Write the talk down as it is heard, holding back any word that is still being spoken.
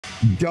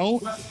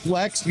Don't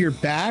flex your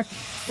back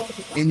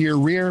in your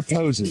rear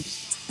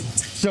poses.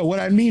 So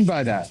what I mean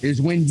by that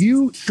is when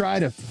you try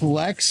to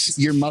flex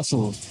your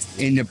muscles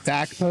in the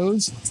back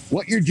pose,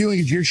 what you're doing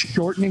is you're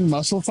shortening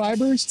muscle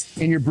fibers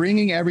and you're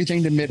bringing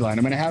everything to midline.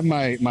 I'm going to have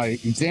my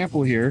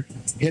example here,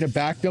 hit a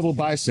back double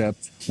bicep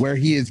where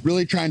he is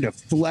really trying to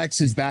flex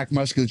his back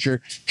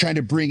musculature, trying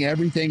to bring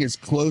everything as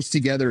close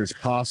together as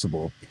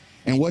possible.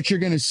 And what you're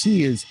going to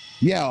see is,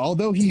 yeah,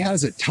 although he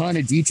has a ton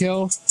of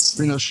detail,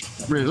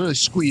 really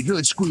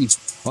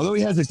squeeze. Although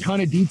he has a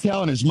ton of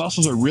detail and his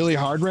muscles are really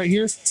hard right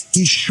here,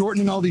 he's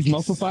shortening all these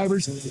muscle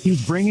fibers.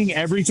 He's bringing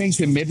everything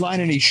to midline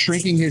and he's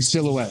shrinking his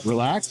silhouette.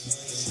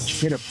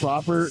 Relax. Hit a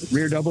proper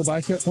rear double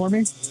bicep for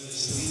me.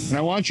 And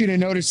I want you to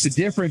notice the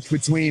difference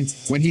between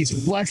when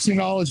he's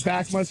flexing all his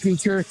back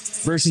musculature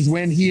versus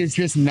when he is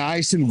just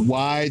nice and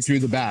wide through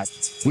the back.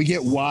 We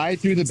get wide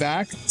through the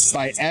back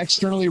by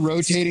externally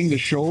rotating the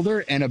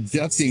shoulder and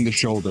abducting the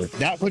shoulder.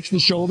 That puts the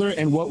shoulder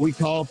in what we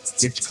call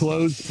its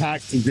closed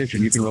pack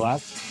position. You can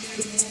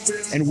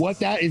relax. And what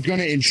that is going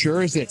to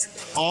ensure is that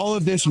all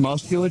of this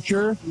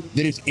musculature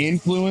that is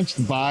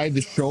influenced by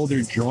the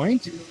shoulder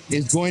joint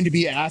is going to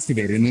be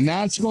activated. And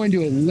that's going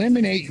to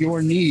eliminate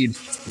your need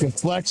to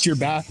flex your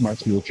back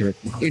musculature.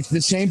 It's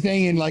the same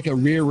thing in like a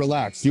rear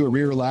relax. Do a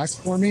rear relax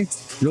for me.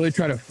 Really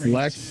try to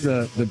flex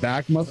the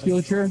back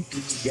musculature.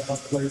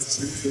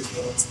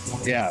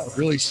 Yeah,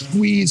 really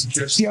squeeze.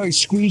 See how he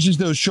squeezes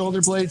those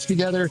shoulder blades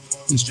together?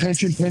 He's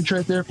pinch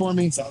right there for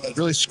me.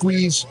 Really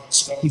squeeze.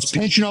 He's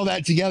pinching all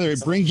that together.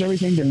 It brings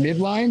everything to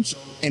midline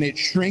and it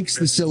shrinks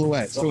the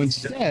silhouette. So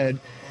instead,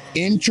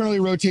 internally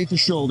rotate the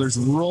shoulders,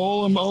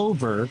 roll them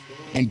over,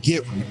 and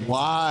get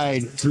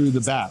wide through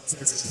the back.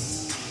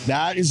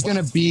 That is going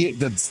to be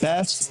the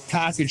best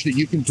package that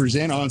you can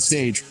present on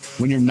stage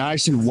when you're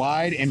nice and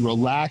wide and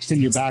relaxed in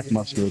your back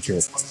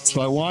musculature. So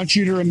I want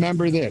you to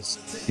remember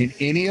this. In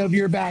any of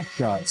your back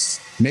shots,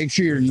 make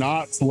sure you're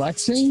not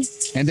flexing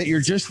and that you're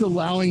just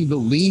allowing the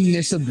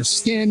leanness of the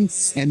skin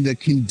and the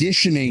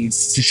conditioning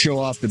to show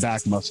off the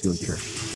back musculature.